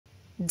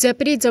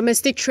Deputy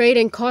Domestic Trade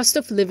and Cost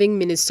of Living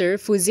Minister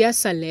Fuziah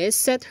Salleh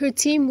said her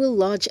team will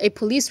lodge a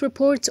police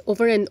report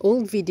over an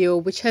old video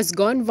which has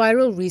gone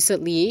viral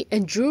recently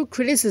and drew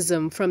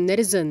criticism from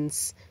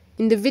netizens.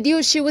 In the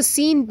video, she was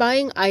seen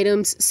buying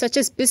items such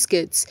as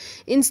biscuits,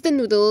 instant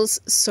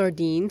noodles,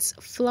 sardines,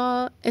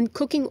 flour, and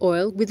cooking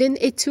oil within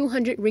a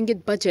 200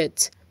 ringgit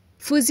budget.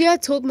 Fuziah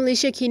told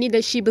Malaysia Kini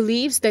that she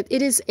believes that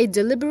it is a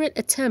deliberate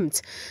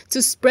attempt to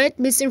spread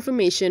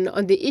misinformation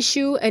on the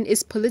issue and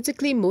is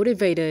politically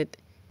motivated.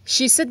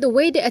 She said the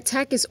way the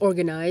attack is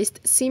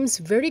organized seems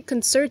very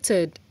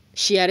concerted.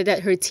 She added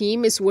that her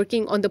team is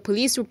working on the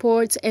police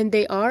reports and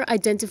they are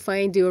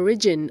identifying the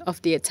origin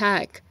of the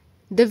attack.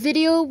 The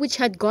video, which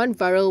had gone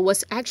viral,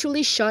 was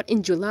actually shot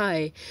in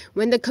July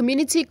when the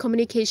Community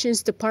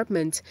Communications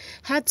Department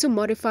had to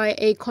modify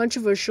a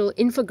controversial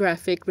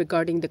infographic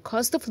regarding the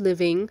cost of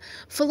living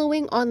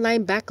following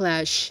online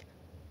backlash.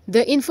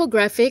 The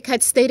infographic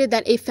had stated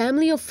that a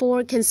family of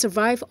 4 can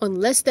survive on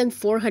less than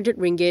 400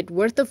 ringgit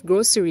worth of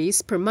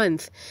groceries per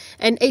month,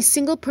 and a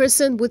single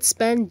person would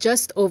spend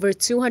just over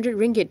 200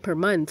 ringgit per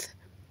month.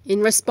 In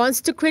response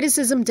to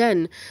criticism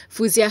then,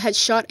 Fuziah had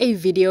shot a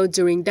video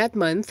during that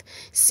month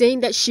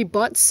saying that she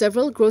bought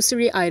several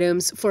grocery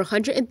items for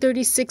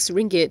 136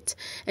 ringgit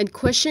and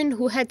questioned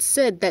who had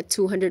said that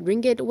 200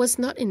 ringgit was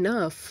not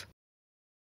enough.